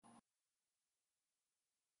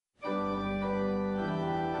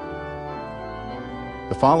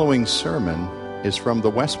The following sermon is from the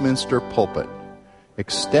Westminster pulpit,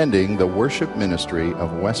 extending the worship ministry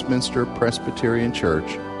of Westminster Presbyterian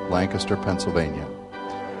Church, Lancaster, Pennsylvania.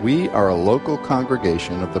 We are a local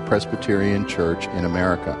congregation of the Presbyterian Church in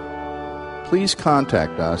America. Please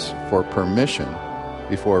contact us for permission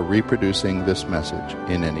before reproducing this message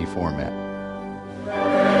in any format.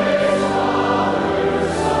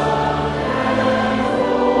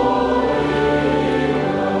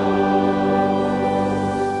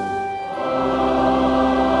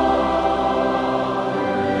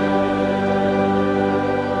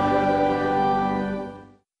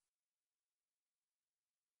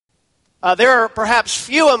 There are perhaps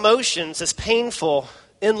few emotions as painful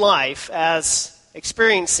in life as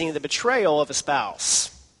experiencing the betrayal of a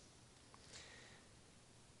spouse.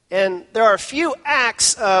 And there are few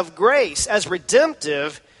acts of grace as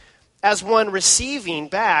redemptive as one receiving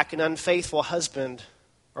back an unfaithful husband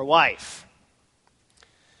or wife.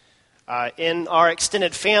 In our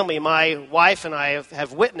extended family, my wife and I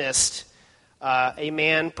have witnessed a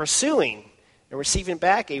man pursuing and receiving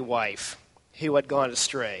back a wife who had gone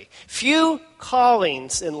astray. Few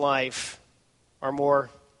callings in life are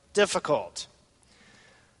more difficult.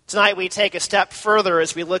 Tonight we take a step further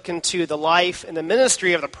as we look into the life and the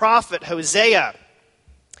ministry of the prophet Hosea.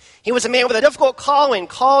 He was a man with a difficult calling,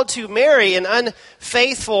 called to marry an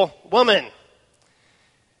unfaithful woman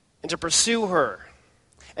and to pursue her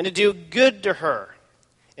and to do good to her.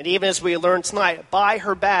 And even as we learn tonight, buy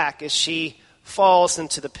her back as she falls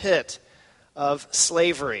into the pit of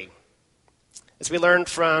slavery. As we learned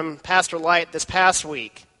from Pastor Light this past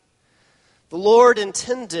week, the Lord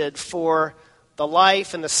intended for the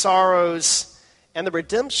life and the sorrows and the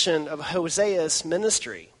redemption of Hosea's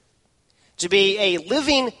ministry to be a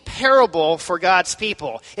living parable for God's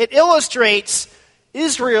people. It illustrates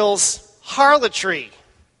Israel's harlotry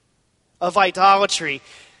of idolatry,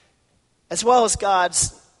 as well as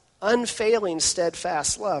God's unfailing,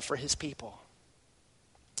 steadfast love for his people.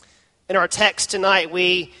 In our text tonight,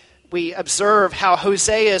 we observe how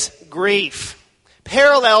Hosea's grief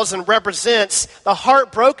parallels and represents the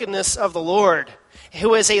heartbrokenness of the Lord,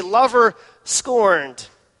 who is a lover scorned,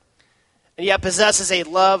 and yet possesses a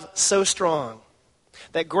love so strong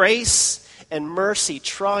that grace and mercy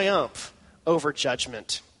triumph over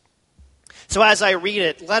judgment. So as I read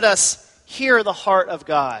it, let us hear the heart of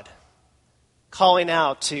God calling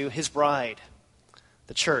out to his bride,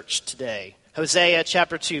 the church, today. Hosea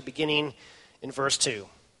chapter 2, beginning in verse 2.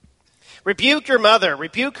 Rebuke your mother,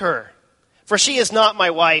 rebuke her, for she is not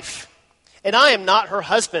my wife, and I am not her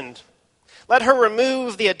husband. Let her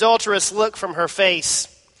remove the adulterous look from her face,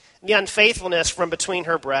 the unfaithfulness from between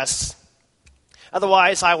her breasts.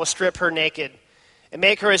 Otherwise I will strip her naked, and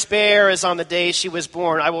make her as bare as on the day she was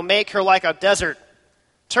born. I will make her like a desert,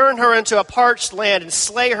 turn her into a parched land, and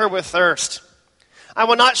slay her with thirst. I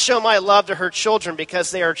will not show my love to her children,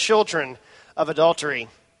 because they are children of adultery.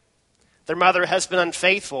 Their mother has been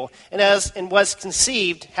unfaithful, and has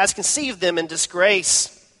conceived them in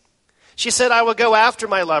disgrace. She said, I will go after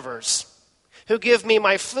my lovers, who give me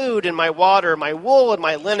my food and my water, my wool and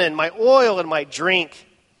my linen, my oil and my drink.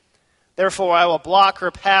 Therefore I will block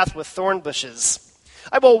her path with thorn bushes.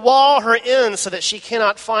 I will wall her in so that she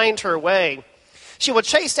cannot find her way. She will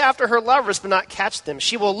chase after her lovers but not catch them.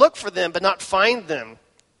 She will look for them but not find them.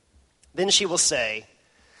 Then she will say,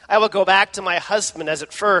 I will go back to my husband as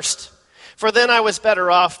at first, for then I was better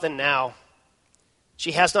off than now.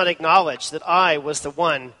 She has not acknowledged that I was the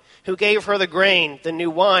one who gave her the grain, the new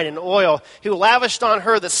wine and oil, who lavished on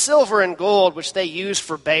her the silver and gold which they used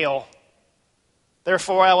for Baal.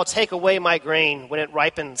 Therefore I will take away my grain when it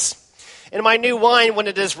ripens, and my new wine when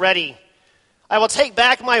it is ready. I will take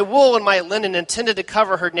back my wool and my linen intended to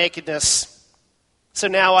cover her nakedness. So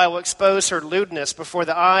now I will expose her lewdness before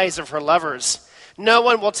the eyes of her lovers. No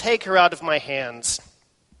one will take her out of my hands.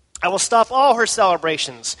 I will stop all her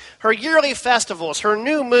celebrations, her yearly festivals, her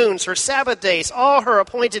new moons, her Sabbath days, all her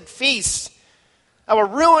appointed feasts. I will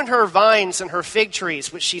ruin her vines and her fig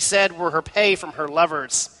trees, which she said were her pay from her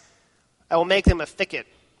lovers. I will make them a thicket,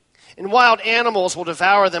 and wild animals will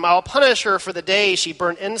devour them. I will punish her for the day she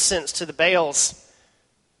burned incense to the Baals.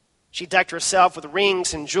 She decked herself with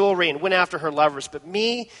rings and jewelry and went after her lovers, but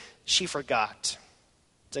me she forgot,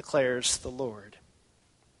 declares the Lord.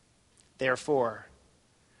 Therefore,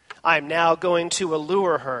 I am now going to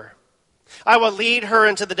allure her. I will lead her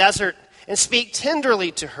into the desert and speak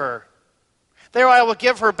tenderly to her. There I will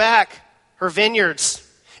give her back her vineyards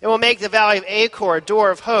and will make the valley of Achor a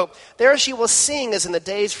door of hope. There she will sing as in the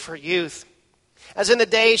days of her youth, as in the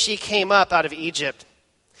day she came up out of Egypt.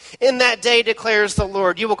 In that day, declares the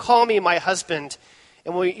Lord, you will call me my husband,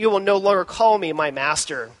 and you will no longer call me my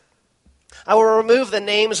master. I will remove the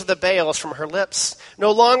names of the Baals from her lips.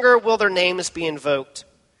 No longer will their names be invoked.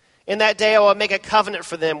 In that day I will make a covenant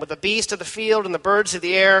for them with the beasts of the field and the birds of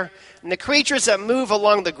the air and the creatures that move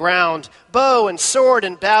along the ground. Bow and sword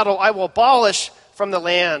and battle I will abolish from the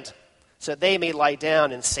land, so that they may lie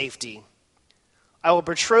down in safety. I will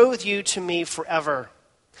betroth you to me forever.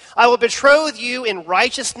 I will betroth you in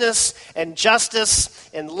righteousness and justice,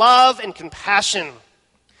 in love and compassion.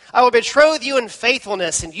 I will betroth you in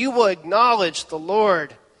faithfulness, and you will acknowledge the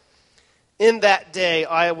Lord. In that day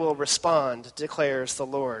I will respond, declares the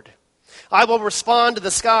Lord. I will respond to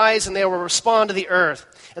the skies, and they will respond to the earth.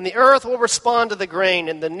 And the earth will respond to the grain,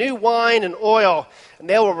 and the new wine and oil, and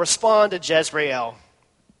they will respond to Jezreel.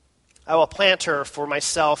 I will plant her for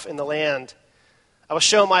myself in the land. I will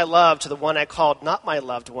show my love to the one I called not my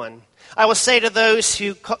loved one. I will say to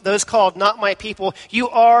those called not my people, you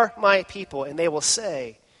are my people. And they will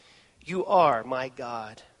say, you are my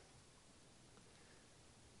God.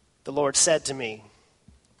 The Lord said to me,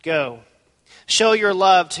 go, show your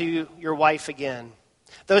love to your wife again,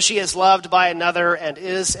 though she is loved by another and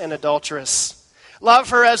is an adulteress. Love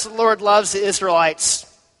her as the Lord loves the Israelites,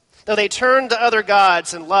 though they turn to other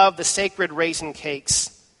gods and love the sacred raisin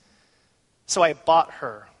cakes. So I bought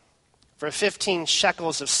her for 15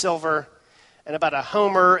 shekels of silver and about a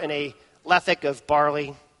homer and a lethek of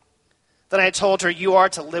barley. Then I told her, you are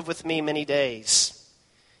to live with me many days.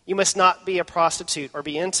 You must not be a prostitute or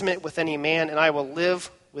be intimate with any man, and I will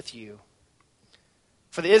live with you.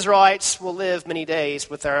 For the Israelites will live many days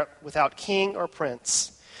without king or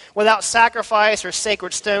prince, without sacrifice or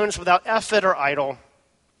sacred stones, without ephod or idol.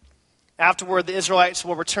 Afterward, the Israelites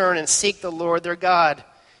will return and seek the Lord their God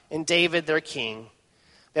and David their king.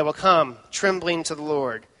 They will come trembling to the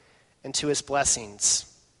Lord and to his blessings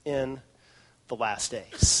in the last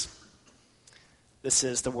days. This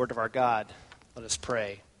is the word of our God. Let us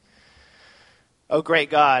pray. O great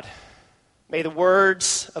God, may the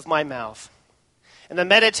words of my mouth and the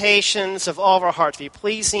meditations of all of our hearts be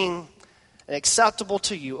pleasing and acceptable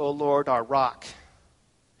to you, O Lord, our rock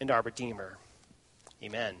and our Redeemer.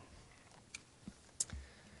 Amen.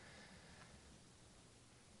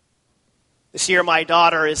 This year, my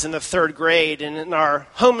daughter is in the 3rd grade, and in our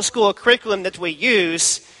homeschool curriculum that we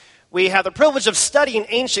use, we have the privilege of studying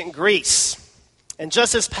ancient Greece. And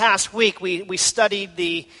just this past week, we studied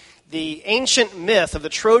the ancient myth of the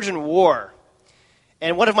Trojan War.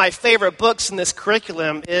 And one of my favorite books in this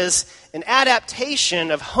curriculum is an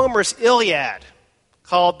adaptation of Homer's Iliad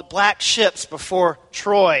called The Black Ships Before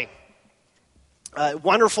Troy. A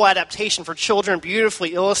wonderful adaptation for children,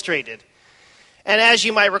 beautifully illustrated. And as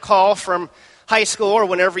you might recall from high school or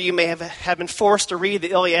whenever you may have been forced to read the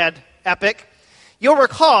Iliad epic, you'll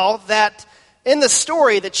recall that in the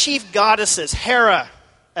story, the chief goddesses, Hera,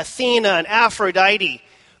 Athena, and Aphrodite,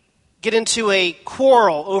 get into a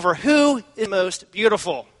quarrel over who is most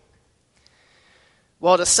beautiful.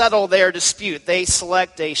 Well, to settle their dispute, they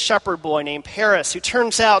select a shepherd boy named Paris, who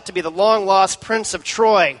turns out to be the long-lost prince of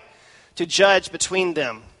Troy, to judge between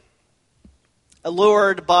them.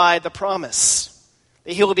 Allured by the promise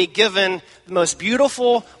that he will be given the most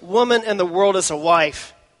beautiful woman in the world as a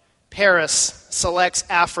wife, Paris selects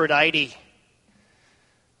Aphrodite.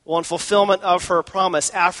 Well, in fulfillment of her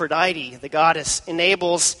promise, Aphrodite, the goddess,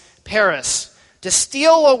 enables Paris to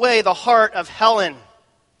steal away the heart of Helen,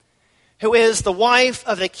 who is the wife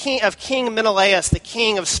of King Menelaus, the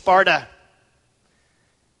king of Sparta,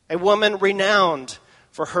 a woman renowned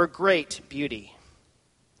for her great beauty.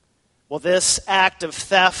 Well, this act of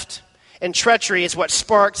theft and treachery is what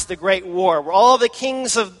sparks the Great War, where all the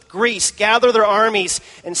kings of Greece gather their armies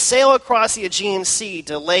and sail across the Aegean Sea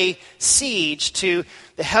to lay siege to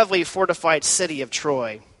the heavily fortified city of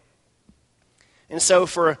Troy. And so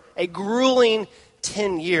for a grueling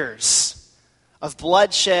 10 years of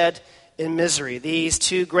bloodshed and misery, these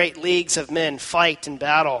two great leagues of men fight and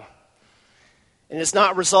battle. And it's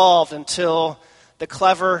not resolved until the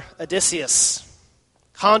clever Odysseus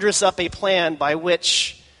conjures up a plan by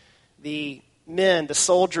which the men, the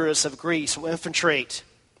soldiers of Greece, will infiltrate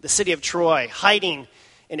the city of Troy, hiding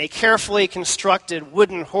in a carefully constructed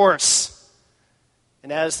wooden horse.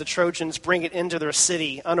 And as the Trojans bring it into their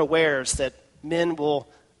city, unawares that men will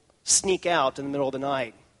sneak out in the middle of the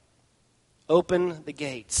night, open the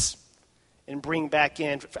gates, and bring back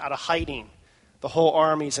in, out of hiding, the whole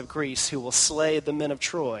armies of Greece, who will slay the men of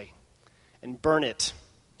Troy and burn it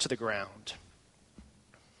to the ground.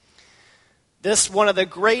 This, one of the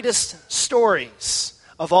greatest stories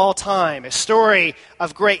of all time, a story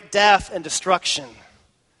of great death and destruction,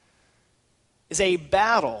 is a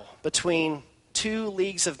battle between two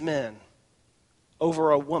leagues of men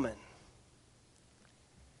over a woman.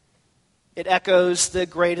 It echoes the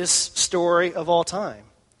greatest story of all time,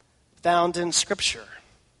 found in Scripture.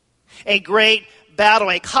 A great battle,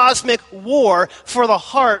 a cosmic war for the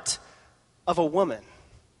heart of a woman,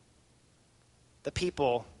 the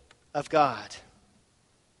people of God.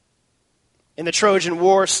 In the Trojan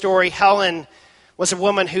War story, Helen was a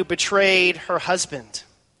woman who betrayed her husband,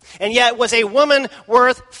 and yet was a woman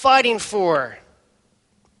worth fighting for.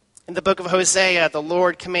 In the book of Hosea, the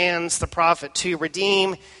Lord commands the prophet to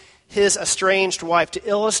redeem his estranged wife, to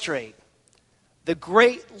illustrate the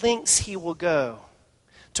great lengths he will go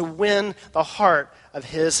to win the heart of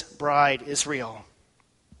his bride, Israel.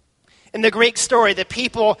 In the Greek story, the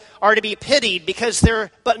people are to be pitied because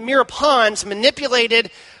they're but mere pawns manipulated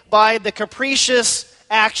by the capricious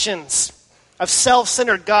actions of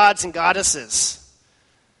self-centered gods and goddesses.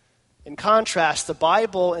 In contrast, the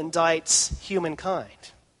Bible indicts humankind.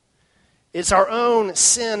 It's our own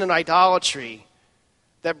sin and idolatry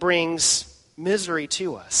that brings misery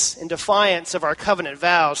to us in defiance of our covenant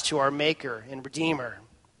vows to our Maker and Redeemer.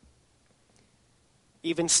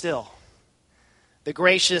 Even still, the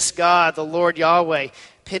gracious God, the Lord Yahweh,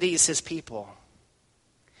 pities his people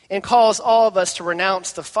and calls all of us to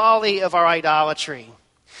renounce the folly of our idolatry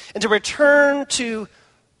and to return to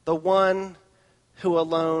the one who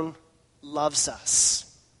alone loves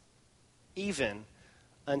us, even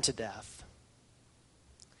unto death.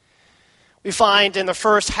 We find in the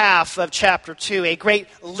first half of chapter 2 a great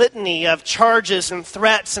litany of charges and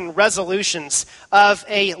threats and resolutions of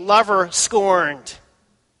a lover scorned.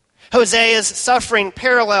 Hosea's suffering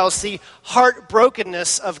parallels the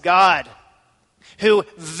heartbrokenness of God, who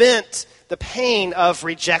vent the pain of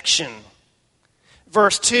rejection.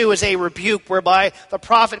 Verse 2 is a rebuke whereby the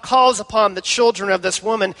prophet calls upon the children of this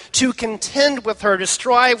woman to contend with her, to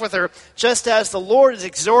strive with her, just as the Lord is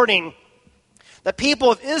exhorting the people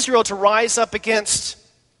of Israel to rise up against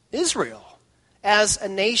Israel as a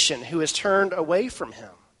nation who has turned away from him.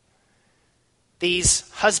 These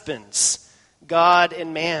husbands, God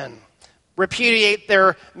and man, repudiate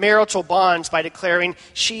their marital bonds by declaring,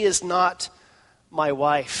 "She is not my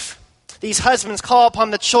wife." These husbands call upon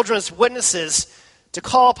the children as witnesses to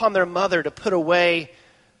call upon their mother to put away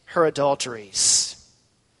her adulteries.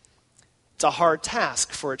 It's a hard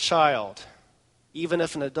task for a child, even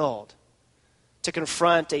if an adult, to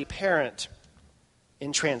confront a parent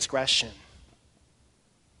in transgression.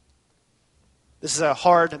 This is a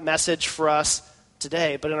hard message for us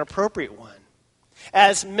today, but an appropriate one.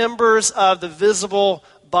 As members of the visible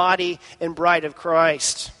body and bride of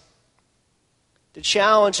Christ, to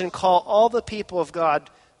challenge and call all the people of God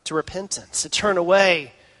to repentance, to turn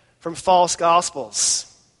away from false gospels,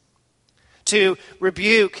 to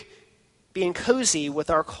rebuke being cozy with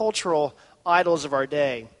our cultural idols of our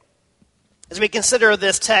day. As we consider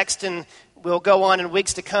this text, and we'll go on in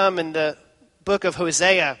weeks to come in the book of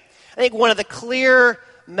Hosea, I think one of the clear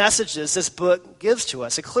messages this book gives to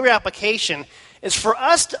us, a clear application, is for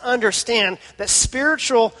us to understand that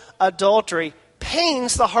spiritual adultery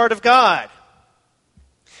pains the heart of God.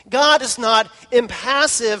 God is not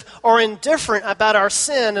impassive or indifferent about our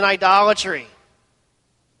sin and idolatry.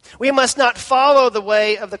 We must not follow the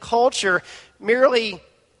way of the culture, merely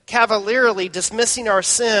cavalierly dismissing our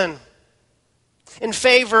sin in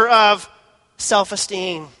favor of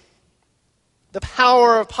self-esteem, the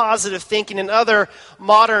power of positive thinking, and other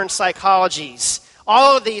modern psychologies.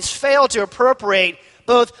 All of these fail to appropriate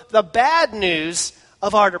both the bad news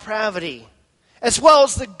of our depravity as well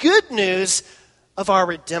as the good news of our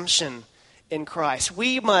redemption in Christ.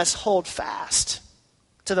 We must hold fast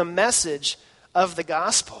to the message of the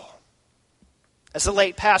gospel. As the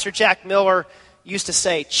late Pastor Jack Miller used to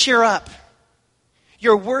say, cheer up.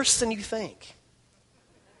 You're worse than you think.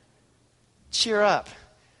 Cheer up.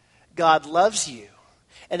 God loves you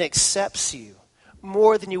and accepts you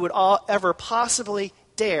more than you would ever possibly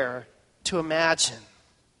dare to imagine.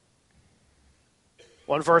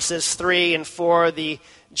 Well, in verses 3 and 4, the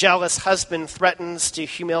jealous husband threatens to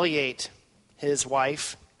humiliate his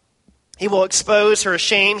wife. He will expose her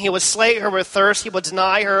shame. He will slay her with thirst. He will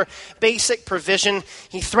deny her basic provision.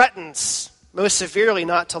 He threatens, most severely,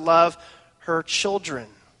 not to love her children,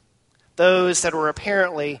 those that were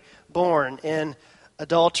apparently born in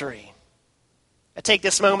adultery. I take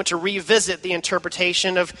this moment to revisit the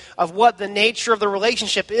interpretation of what the nature of the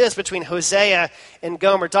relationship is between Hosea and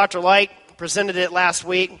Gomer. Dr. Light presented it last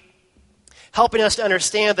week, helping us to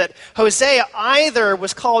understand that Hosea either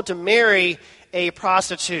was called to marry a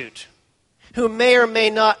prostitute who may or may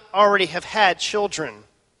not already have had children,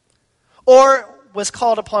 or was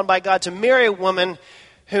called upon by God to marry a woman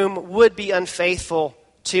whom would be unfaithful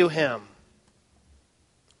to him.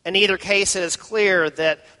 In either case, it is clear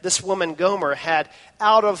that this woman, Gomer, had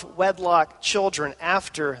out-of-wedlock children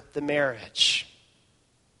after the marriage.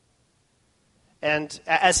 And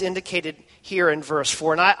as indicated here in verse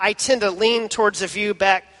 4, and I tend to lean towards the view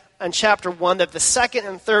back in chapter 1 that the second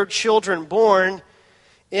and third children born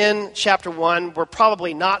in chapter 1 were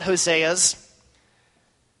probably not Hosea's,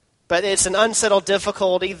 but it's an unsettled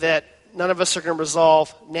difficulty that none of us are going to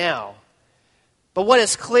resolve now. But what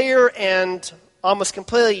is clear and almost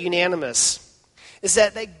completely unanimous is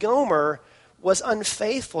that Gomer was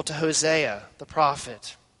unfaithful to Hosea, the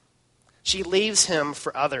prophet. She leaves him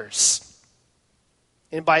for others.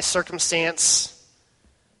 And by circumstance,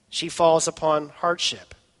 she falls upon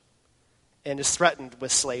hardship and is threatened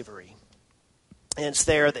with slavery. And it's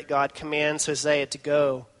there that God commands Hosea to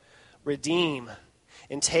go, redeem,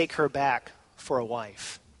 and take her back for a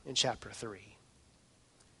wife in chapter 3.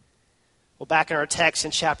 Well, back in our text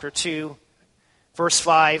in chapter 2, verse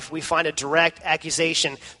 5, we find a direct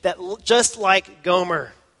accusation that just like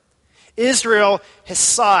Gomer, Israel has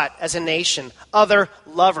sought as a nation other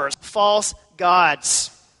lovers, false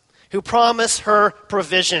gods, who promise her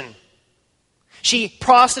provision. She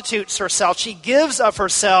prostitutes herself. She gives of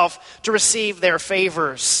herself to receive their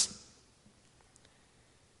favors.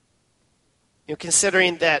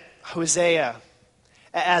 Considering that Hosea,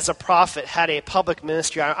 as a prophet, had a public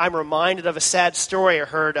ministry, I'm reminded of a sad story I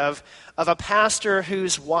heard of a pastor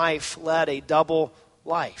whose wife led a double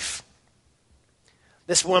life.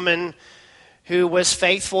 This woman, who was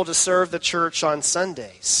faithful to serve the church on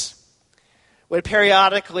Sundays, would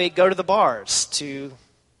periodically go to the bars to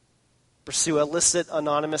pursue illicit,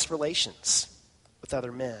 anonymous relations with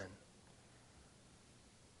other men.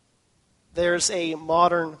 There's a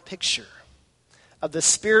modern picture of the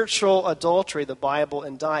spiritual adultery the Bible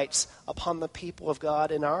indicts upon the people of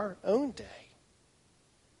God in our own day.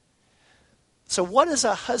 So what does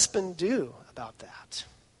a husband do about that?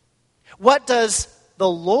 What does the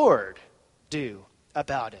Lord do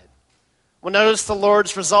about it? Well, notice the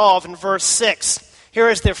Lord's resolve in verse 6. Here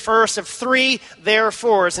is the first of 3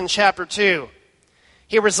 therefores in chapter 2.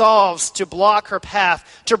 He resolves to block her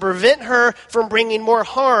path, to prevent her from bringing more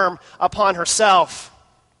harm upon herself.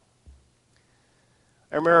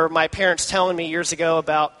 I remember my parents telling me years ago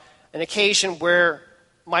about an occasion where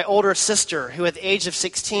my older sister, who at the age of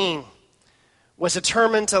 16, was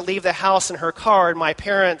determined to leave the house in her car, and my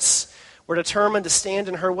parents were determined to stand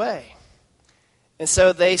in her way. And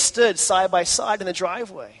so they stood side by side in the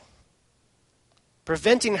driveway,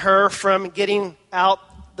 preventing her from getting out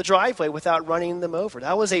the driveway without running them over.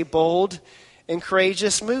 That was a bold and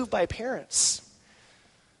courageous move by parents.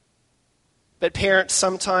 But parents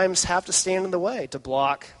sometimes have to stand in the way to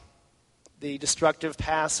block the destructive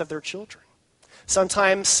paths of their children.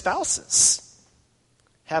 Sometimes spouses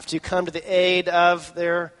have to come to the aid of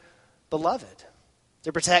their beloved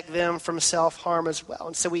to protect them from self-harm as well.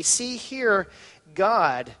 And so we see here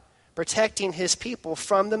God protecting his people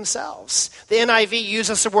from themselves. The NIV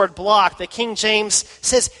uses the word block. The King James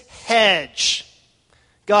says hedge.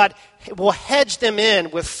 God will hedge them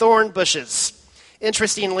in with thorn bushes.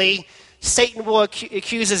 Interestingly, Satan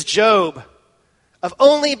accuses Job of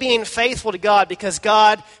only being faithful to God because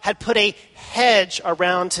God had put a hedge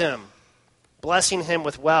around him, blessing him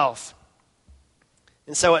with wealth.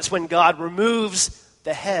 And so it's when God removes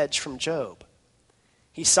the hedge from Job,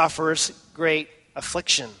 he suffers great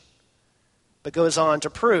affliction, but goes on to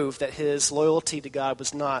prove that his loyalty to God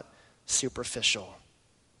was not superficial.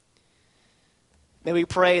 May we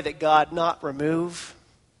pray that God not remove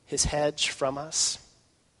his hedge from us,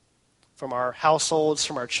 from our households,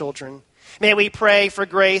 from our children. May we pray for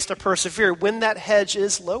grace to persevere when that hedge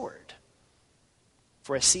is lowered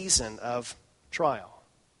for a season of trial.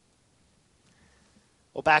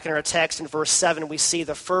 Well, back in our text in verse 7, we see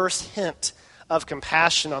the first hint of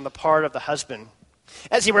compassion on the part of the husband,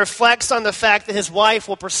 as he reflects on the fact that his wife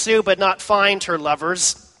will pursue but not find her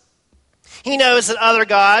lovers. He knows that other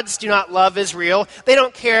gods do not love Israel. They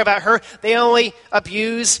don't care about her. They only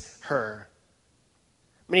abuse her.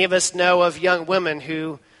 Many of us know of young women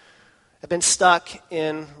who have been stuck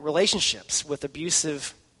in relationships with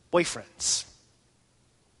abusive boyfriends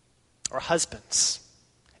or husbands.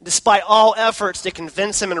 Despite all efforts to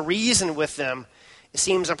convince them and reason with them, it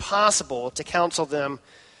seems impossible to counsel them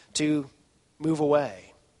to move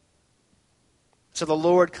away. So the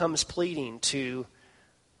Lord comes pleading to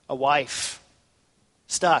a wife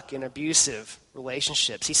stuck in abusive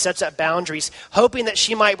relationships. He sets up boundaries, hoping that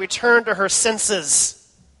she might return to her senses.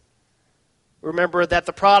 Remember that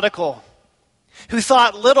the prodigal, who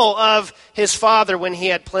thought little of his father when he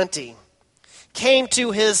had plenty, came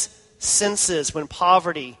to his senses when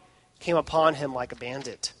poverty came upon him like a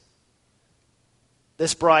bandit.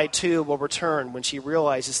 This bride, too, will return when she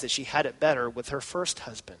realizes that she had it better with her first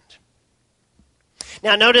husband.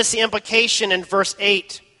 Now, notice the implication in verse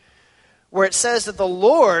 8, where it says that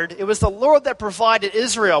it was the Lord that provided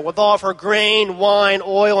Israel with all of her grain, wine,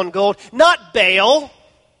 oil, and gold, not Baal,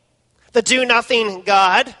 the do-nothing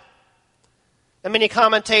God. And many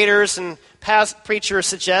commentators and past preachers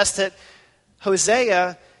suggest that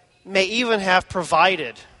Hosea may even have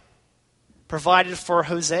provided for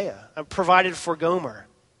Gomer,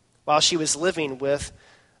 while she was living with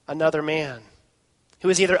another man who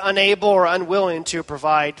was either unable or unwilling to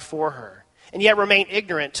provide for her, and yet remained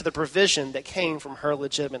ignorant to the provision that came from her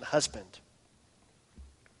legitimate husband.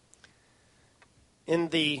 In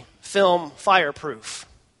the film Fireproof,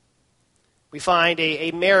 we find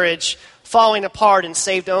a marriage falling apart and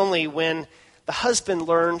saved only when the husband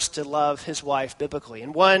learns to love his wife biblically.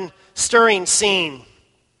 In one stirring scene,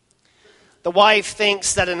 the wife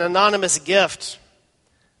thinks that an anonymous gift,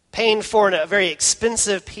 paying for a very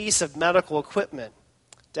expensive piece of medical equipment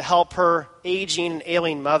to help her aging and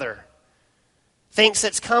ailing mother, thinks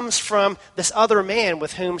it comes from this other man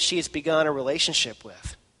with whom she has begun a relationship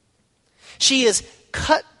with. She is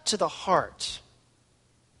cut to the heart,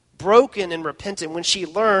 broken and repentant, when she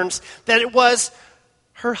learns that it was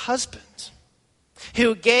her husband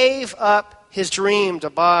who gave up his dream to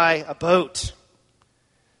buy a boat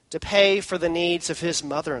to pay for the needs of his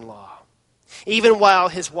mother-in-law, even while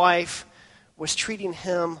his wife was treating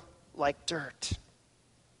him like dirt.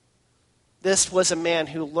 This was a man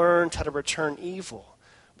who learned how to return evil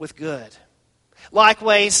with good.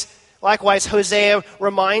 Likewise, Hosea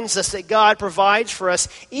reminds us that God provides for us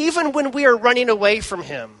even when we are running away from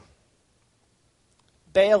him.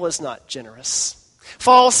 Baal is not generous.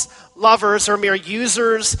 False lovers are mere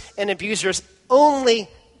users and abusers. Only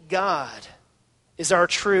God is our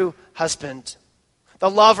true husband, the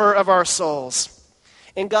lover of our souls.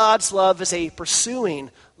 And God's love is a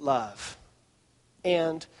pursuing love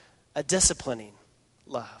and a disciplining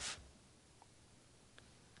love.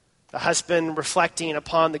 The husband, reflecting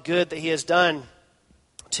upon the good that he has done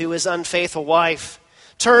to his unfaithful wife,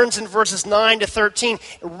 turns in verses 9 to 13,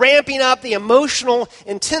 ramping up the emotional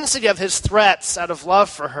intensity of his threats out of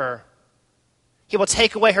love for her. He will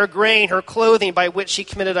take away her grain, her clothing by which she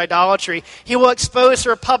committed idolatry. He will expose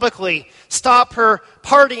her publicly, stop her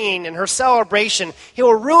partying and her celebration. He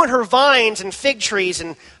will ruin her vines and fig trees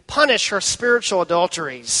and punish her spiritual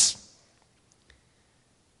adulteries.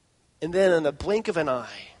 And then in the blink of an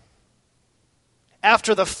eye,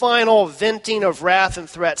 after the final venting of wrath and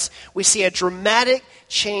threats, we see a dramatic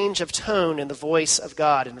change of tone in the voice of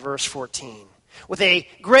God in verse 14. With a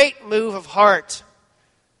great move of heart,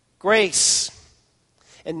 grace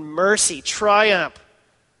and mercy trump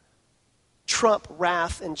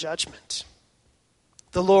wrath and judgment.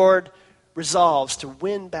 The Lord resolves to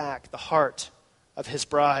win back the heart of his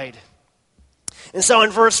bride. And so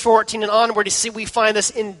in verse 14 and onward, you see, we find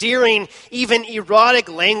this endearing, even erotic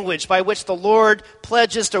language by which the Lord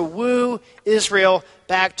pledges to woo Israel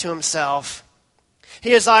back to himself.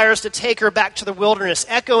 He desires to take her back to the wilderness,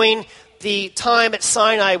 echoing the time at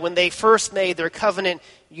Sinai when they first made their covenant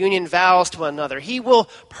union vows to one another. He will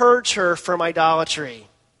purge her from idolatry,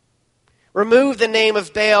 remove the name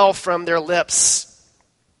of Baal from their lips.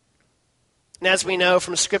 And as we know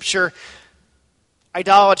from Scripture,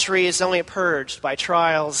 idolatry is only purged by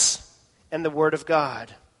trials and the Word of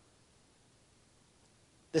God.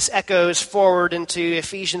 This echoes forward into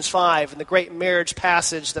Ephesians 5 and the great marriage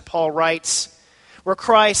passage that Paul writes, where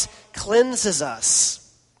Christ cleanses us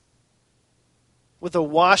with the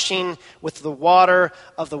washing with the water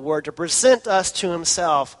of the Word to present us to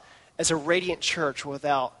himself as a radiant church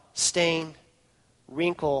without stain,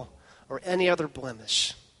 wrinkle, or any other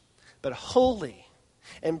blemish, but holy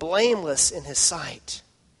and blameless in his sight.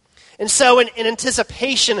 And so in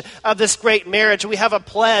anticipation of this great marriage, we have a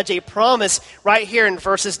pledge, a promise right here in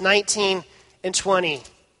verses 19 and 20.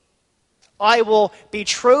 I will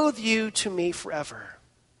betroth you to me forever.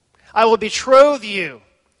 I will betroth you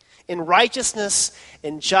in righteousness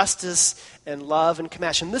and justice and love and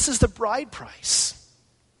compassion. This is the bride price.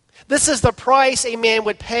 This is the price a man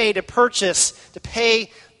would pay to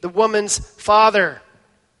pay the woman's father,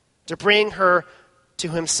 to bring her to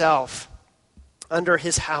himself under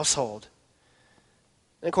his household.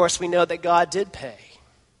 And of course, we know that God did pay.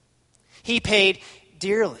 He paid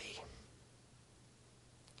dearly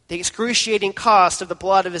the excruciating cost of the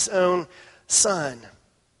blood of his own son.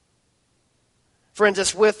 Friends,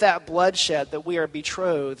 it's with that bloodshed that we are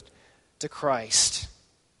betrothed to Christ.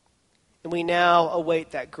 And we now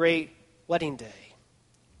await that great wedding day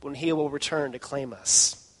when he will return to claim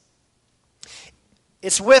us.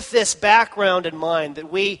 It's with this background in mind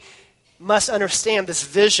that we must understand this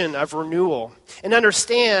vision of renewal and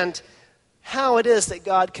understand how it is that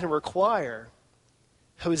God can require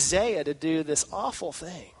Hosea to do this awful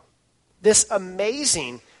thing, this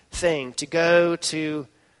amazing thing, to go to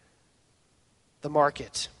the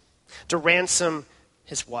market, to ransom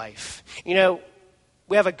his wife. You know,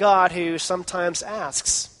 we have a God who sometimes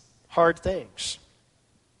asks hard things.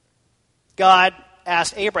 God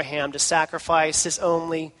asked Abraham to sacrifice his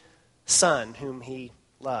only son, whom he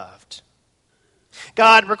loved.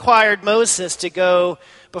 God required Moses to go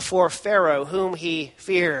before Pharaoh, whom he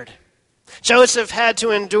feared. Joseph had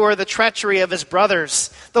to endure the treachery of his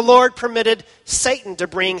brothers. The Lord permitted Satan to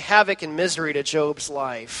bring havoc and misery to Job's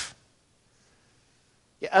life.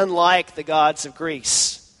 Yet, unlike the gods of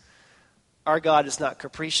Greece, our God is not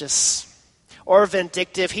capricious or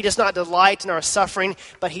vindictive. He does not delight in our suffering,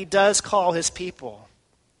 but he does call his people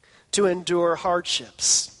to endure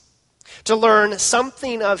hardships, to learn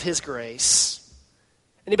something of his grace,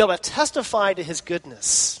 and to be able to testify to his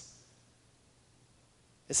goodness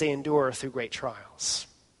as they endure through great trials.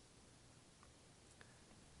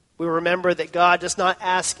 We remember that God does not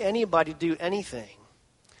ask anybody to do anything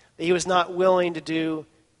that he was not willing to do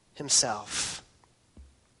himself.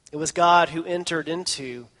 It was God who entered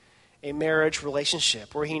into a marriage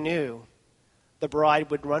relationship where he knew the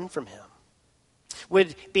bride would run from him,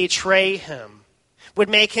 would betray him, would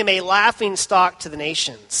make him a laughingstock to the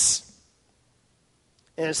nations.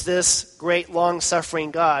 And it's this great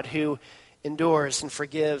long-suffering God who endures and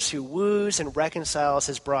forgives, who woos and reconciles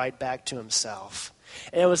his bride back to himself.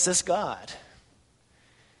 And it was this God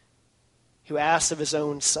who asked of his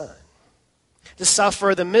own son to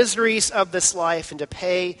suffer the miseries of this life and to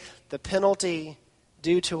pay the penalty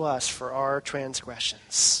due to us for our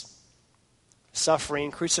transgressions,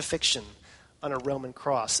 suffering crucifixion on a Roman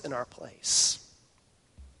cross in our place.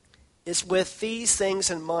 It's with these things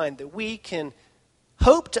in mind that we can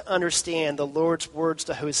hope to understand the Lord's words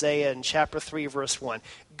to Hosea in chapter 3, verse 1.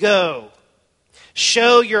 Go,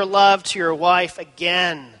 show your love to your wife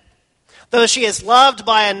again. Though she is loved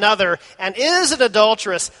by another and is an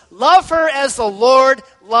adulteress, love her as the Lord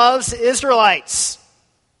loves the Israelites,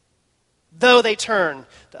 though they turn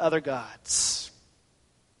to other gods.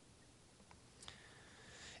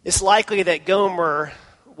 It's likely that Gomer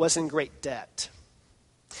was in great debt,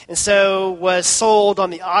 and so was sold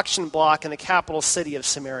on the auction block in the capital city of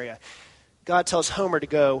Samaria. God tells Homer to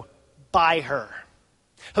go buy her.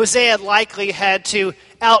 Hosea likely had to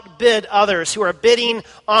outbid others who were bidding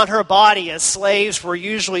on her body, as slaves were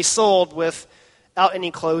usually sold without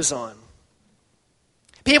any clothes on.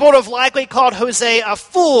 People would have likely called Hosea a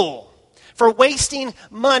fool for wasting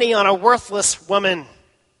money on a worthless woman.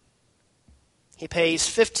 He pays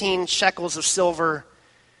 15 shekels of silver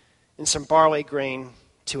and some barley grain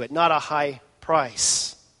to it. Not a high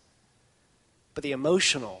price, but the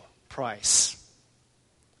emotional price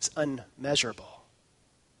is unmeasurable.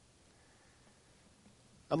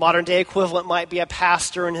 A modern-day equivalent might be a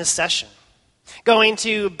pastor in his session, going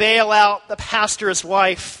to bail out the pastor's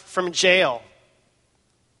wife from jail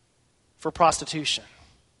for prostitution,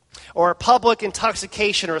 or public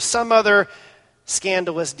intoxication, or some other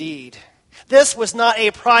scandalous deed. This was not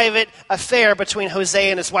a private affair between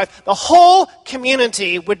Hosea and his wife. The whole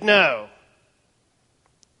community would know.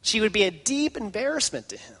 She would be a deep embarrassment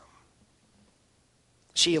to him.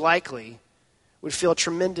 She likely would feel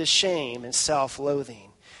tremendous shame and self-loathing.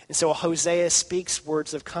 And so Hosea speaks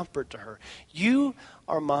words of comfort to her. You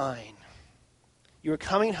are mine. You are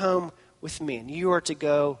coming home with me, and you are to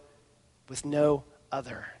go with no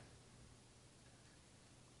other.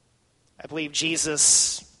 I believe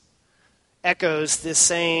Jesus echoes this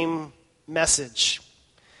same message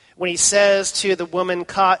when he says to the woman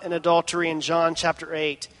caught in adultery in John chapter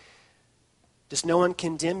 8, does no one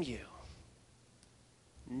condemn you?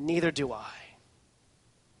 Neither do I.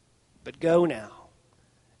 But go now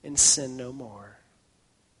and sin no more.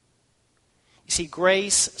 You see,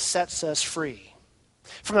 grace sets us free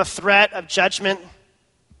from the threat of judgment,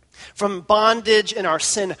 from bondage in our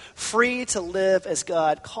sin, free to live as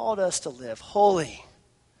God called us to live, holy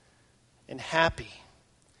and happy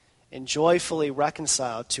and joyfully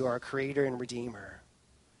reconciled to our Creator and Redeemer.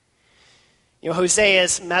 You know,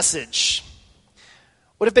 Hosea's message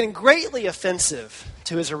would have been greatly offensive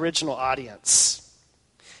to his original audience.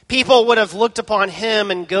 People would have looked upon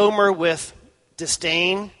him and Gomer with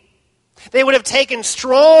disdain. They would have taken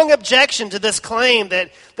strong objection to this claim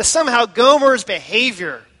that somehow Gomer's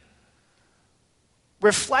behavior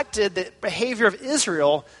reflected the behavior of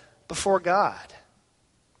Israel before God.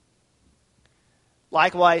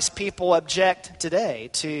 Likewise, people object today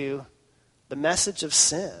to the message of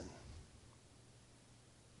sin.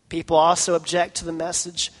 People also object to the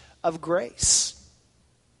message of grace.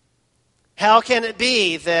 How can it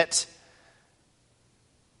be that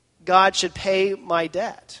God should pay my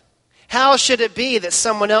debt? How should it be that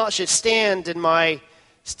someone else should stand in my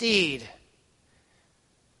stead?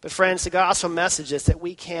 But friends, the gospel message is that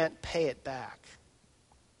we can't pay it back.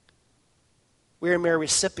 We are mere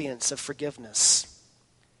recipients of forgiveness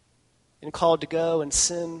and called to go and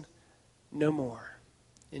sin no more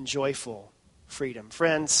in joyful freedom.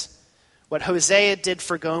 Friends, what Hosea did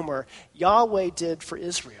for Gomer, Yahweh did for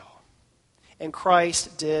Israel. And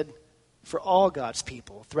Christ did for all God's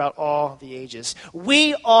people throughout all the ages.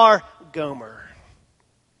 We are Gomer.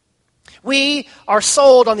 We are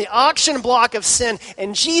sold on the auction block of sin,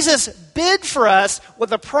 and Jesus bid for us with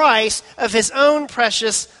the price of his own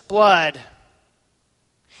precious blood.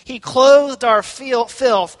 He clothed our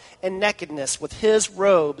filth and nakedness with his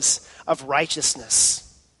robes of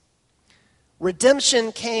righteousness.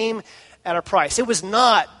 Redemption came at a price. It was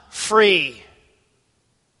not free.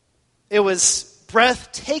 It was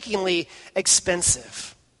breathtakingly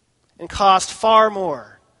expensive and cost far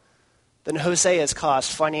more than Hosea's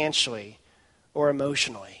cost financially or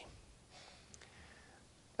emotionally.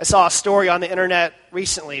 I saw a story on the internet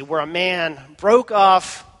recently where a man broke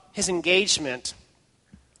off his engagement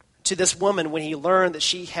to this woman when he learned that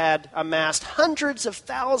she had amassed hundreds of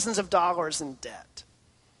thousands of dollars in debt.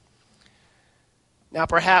 Now,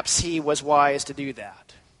 perhaps he was wise to do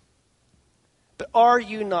that. But are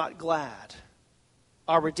you not glad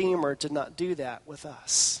our Redeemer did not do that with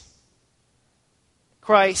us?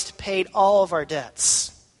 Christ paid all of our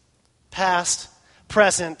debts, past,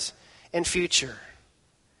 present, and future.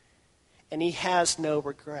 And he has no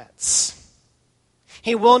regrets.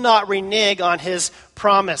 He will not renege on his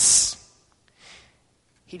promise.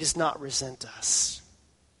 He does not resent us.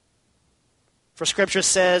 For Scripture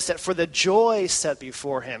says that for the joy set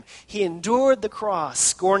before him, he endured the cross,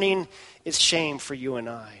 scorning its shame for you and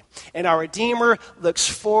I. And our Redeemer looks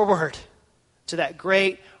forward to that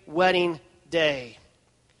great wedding day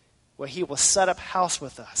where he will set up house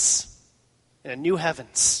with us in a new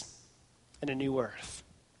heavens and a new earth.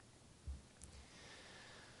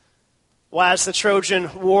 Well, as the Trojan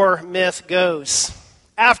War myth goes,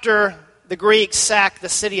 after the Greeks sacked the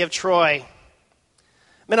city of Troy,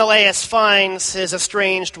 Menelaus finds his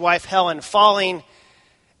estranged wife Helen falling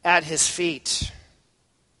at his feet,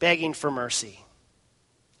 begging for mercy.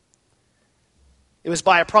 It was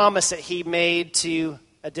by a promise that he made to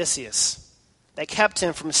Odysseus that kept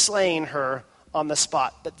him from slaying her on the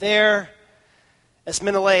spot. But there, as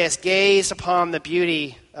Menelaus gazed upon the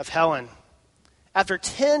beauty of Helen, after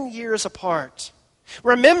 10 years apart,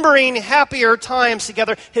 remembering happier times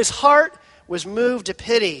together, his heart was moved to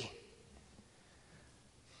pity.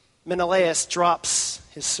 Menelaus drops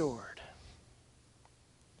his sword,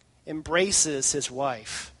 embraces his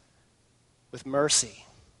wife with mercy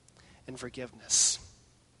and forgiveness.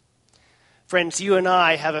 Friends, you and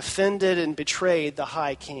I have offended and betrayed the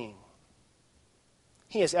High King.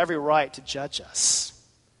 He has every right to judge us,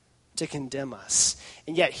 to condemn us.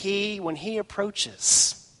 And yet when he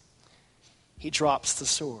approaches, he drops the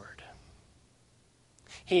sword.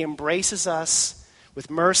 He embraces us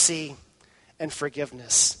with mercy and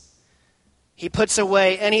forgiveness. He puts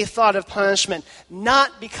away any thought of punishment,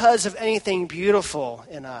 not because of anything beautiful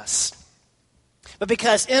in us, but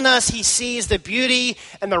because in us he sees the beauty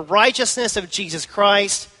and the righteousness of Jesus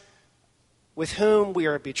Christ, with whom we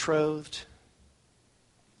are betrothed.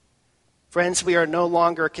 Friends, we are no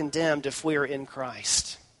longer condemned if we are in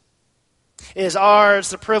Christ. It is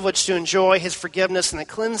ours the privilege to enjoy his forgiveness and the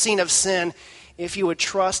cleansing of sin if you would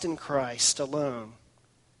trust in Christ alone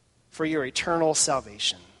for your eternal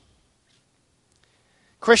salvation.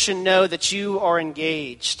 Christian, know that you are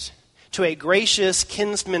engaged to a gracious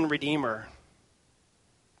kinsman redeemer.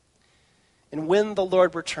 And when the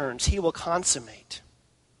Lord returns, he will consummate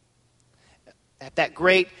at that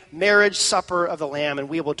great marriage supper of the Lamb, and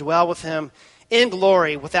we will dwell with him in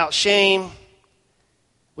glory, without shame,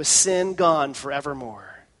 with sin gone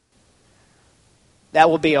forevermore.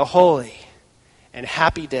 That will be a holy and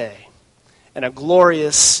happy day and a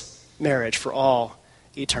glorious marriage for all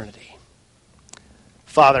eternity.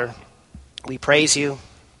 Father, we praise you.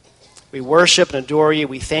 We worship and adore you.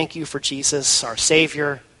 We thank you for Jesus, our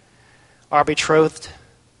Savior, our betrothed,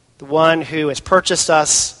 the one who has purchased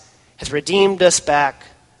us, has redeemed us back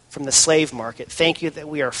from the slave market. Thank you that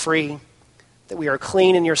we are free, that we are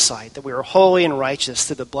clean in your sight, that we are holy and righteous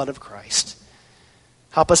through the blood of Christ.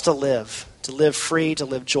 Help us to live free, to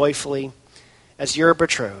live joyfully as your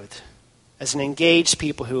betrothed, as an engaged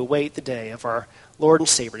people who await the day of our Lord and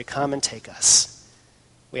Savior to come and take us.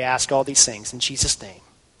 We ask all these things in Jesus' name.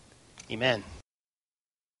 Amen.